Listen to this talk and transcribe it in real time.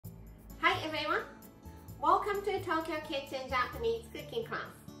everyone! Welcome to Tokyo Kitchen Japanese cooking class.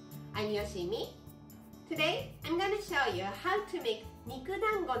 I'm Yoshimi. Today, I'm going to show you how to make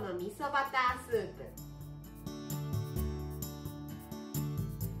nikudango no miso butter soup.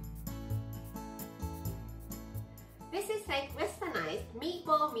 This is like westernized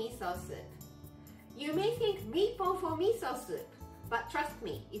meatball miso soup. You may think meatball for miso soup, but trust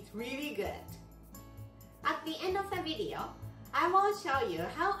me, it's really good. At the end of the video, I will show you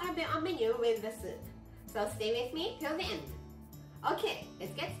how I build a menu with the soup. So stay with me till the end. Okay,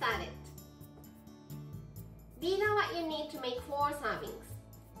 let's get started. These are what you need to make 4 servings.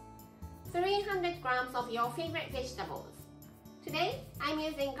 300 grams of your favorite vegetables. Today, I'm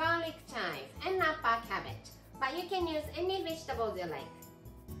using garlic chives and napa cabbage, but you can use any vegetables you like.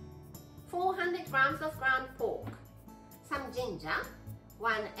 400 grams of ground pork, some ginger,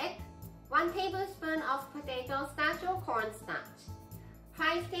 1 egg, 1 tablespoon of potato starch or cornstarch,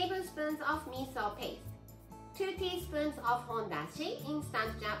 5 tablespoons of miso paste, 2 teaspoons of hondashi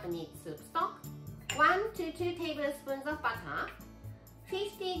instant Japanese soup stock, 1 to 2 tablespoons of butter,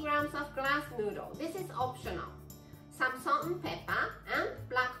 50 grams of glass noodle, this is optional, some salt and pepper and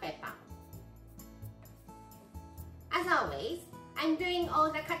black pepper. As always, I'm doing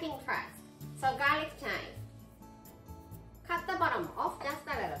all the cutting first, so garlic chives. Cut the bottom off just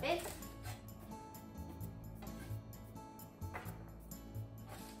a little bit.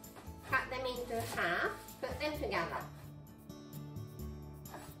 Cut them into half, put them together.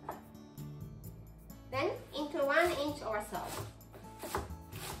 Then into 1 inch or so.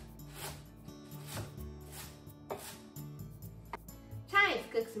 Chives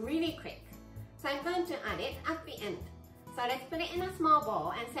cooks really quick, so I'm going to add it at the end. So let's put it in a small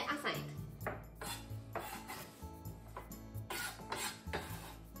bowl and set aside.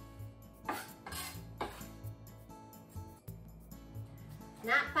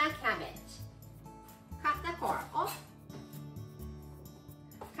 Napa cabbage. Cut the core off.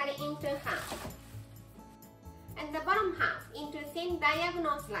 Cut it into half. And the bottom half into thin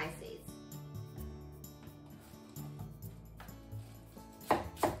diagonal slices.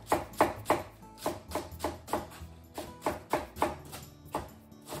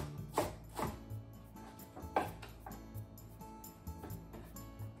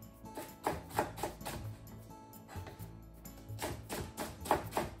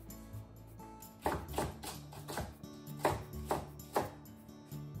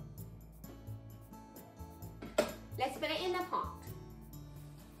 Let's put it in the pot.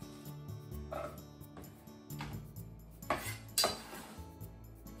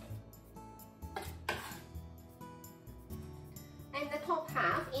 And the top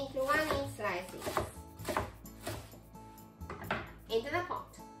half into 1 inch slices. Into the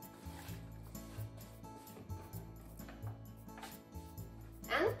pot.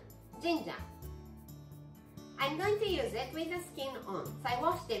 And ginger. I'm going to use it with the skin on, so I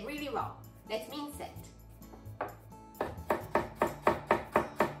washed it really well. Let's mince it.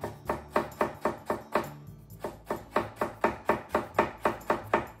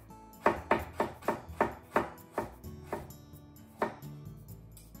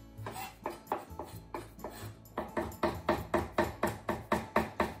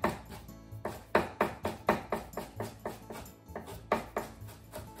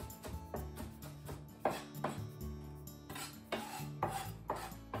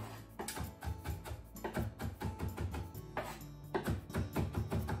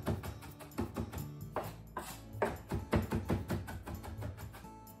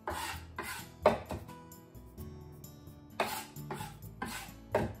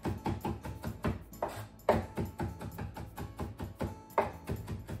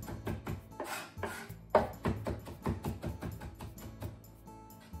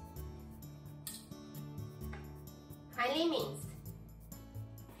 Finely minced.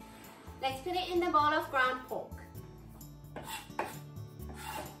 Let's put it in the bowl of ground pork.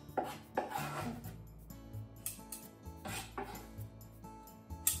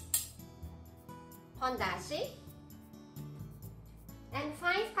 Hondashi and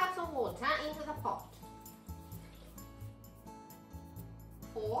 5 cups of water into the pot.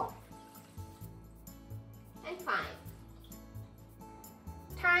 4 and 5.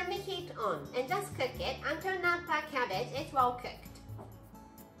 Turn the heat on and just cook it until napa cabbage is well cooked.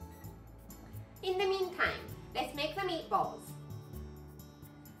 In the meantime, let's make the meatballs.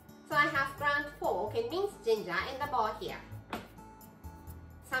 So I have ground pork and minced ginger in the bowl here.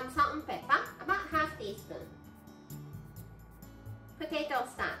 Some salt and pepper, about half teaspoon. Potato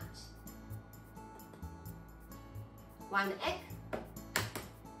starch. 1 egg.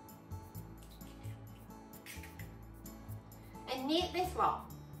 And knead this well.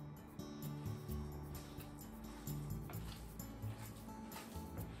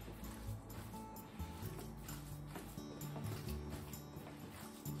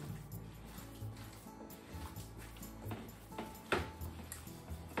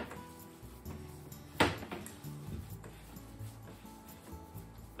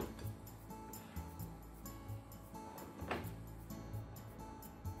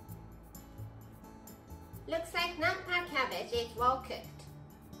 Looks like nappa cabbage is well cooked.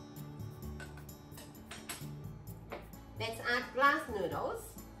 Let's add glass noodles.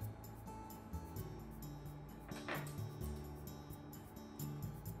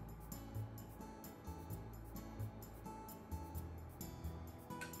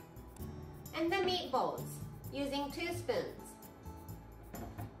 And the meatballs using 2 spoons.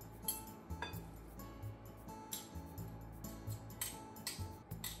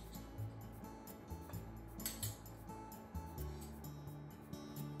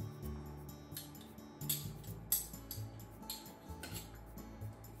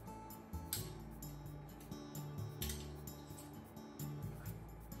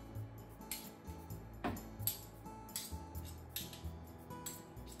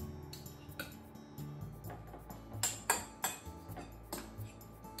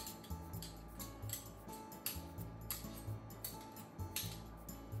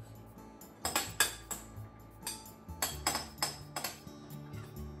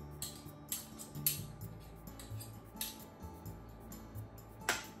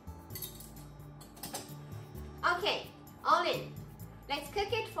 Okay, all in. Let's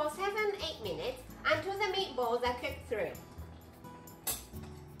cook it for 7-8 minutes until the meatballs are cooked through.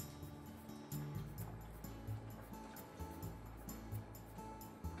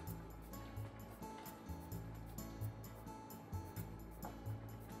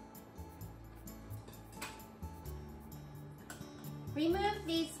 Remove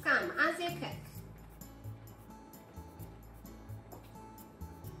the scum as you cook.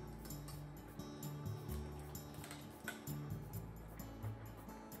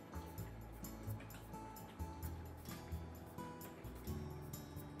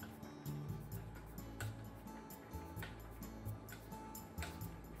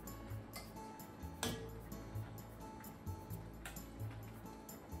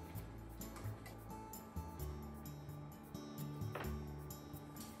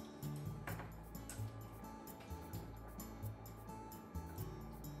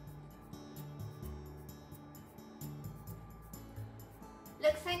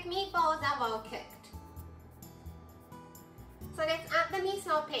 Looks like meatballs are well cooked. So let's add the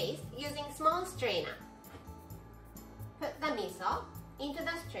miso paste using small strainer. Put the miso into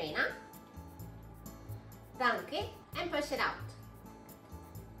the strainer, dunk it and push it out.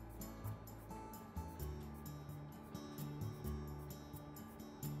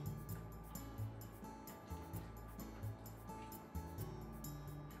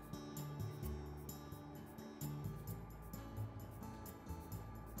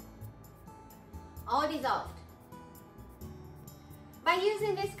 All dissolved. By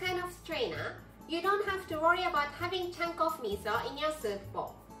using this kind of strainer, you don't have to worry about having chunk of miso in your soup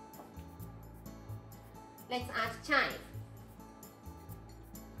bowl. Let's add chive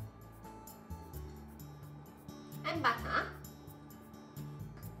and butter.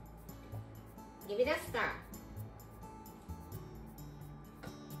 Give it a stir.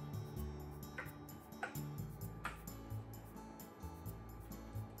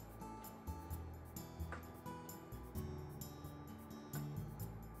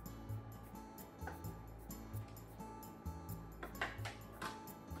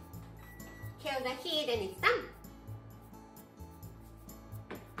 Kill the heat and it's done.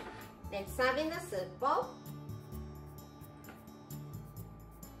 Let's serve in the soup bowl.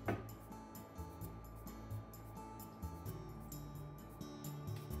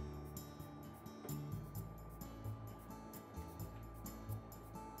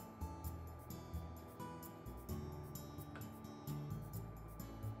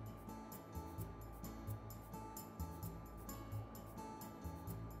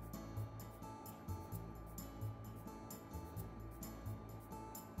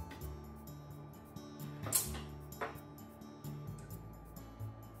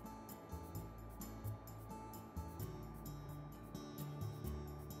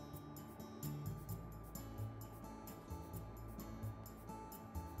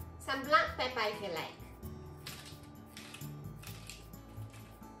 Some black pepper if you like.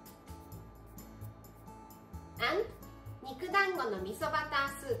 And 肉団子の味噌バター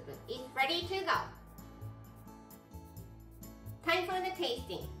スープ is ready to go. Time for the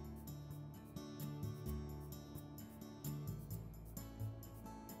tasting.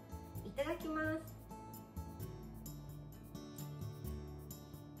 Iただきます。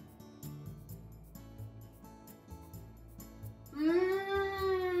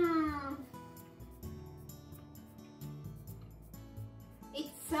It's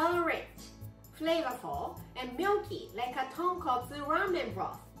so rich, flavorful, and milky like a tonkotsu ramen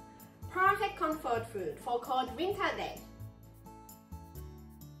broth. Perfect comfort food for cold winter days.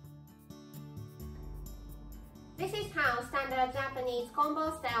 This is how standard Japanese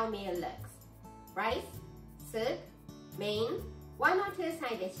combo style meal looks. Rice, soup, main, 1 or 2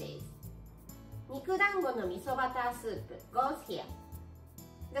 side dishes. 肉団子の味噌バタースープ goes here.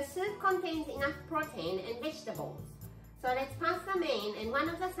 The soup contains enough protein and vegetables, so let's pass the main and 1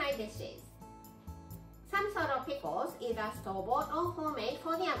 of the side dishes. Some sort of pickles, either store-bought or homemade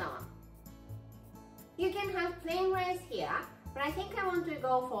for the other one. You can have plain rice here, but I think I want to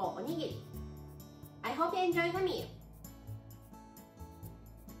go for onigiri. I hope you enjoy the meal.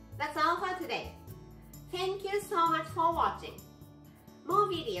 That's all for today. Thank you so much for watching. More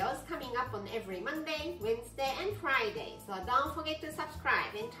videos coming up on every Monday, Wednesday and Friday, so don't forget to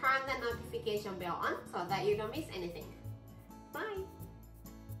subscribe and turn the notification bell on so that you don't miss anything.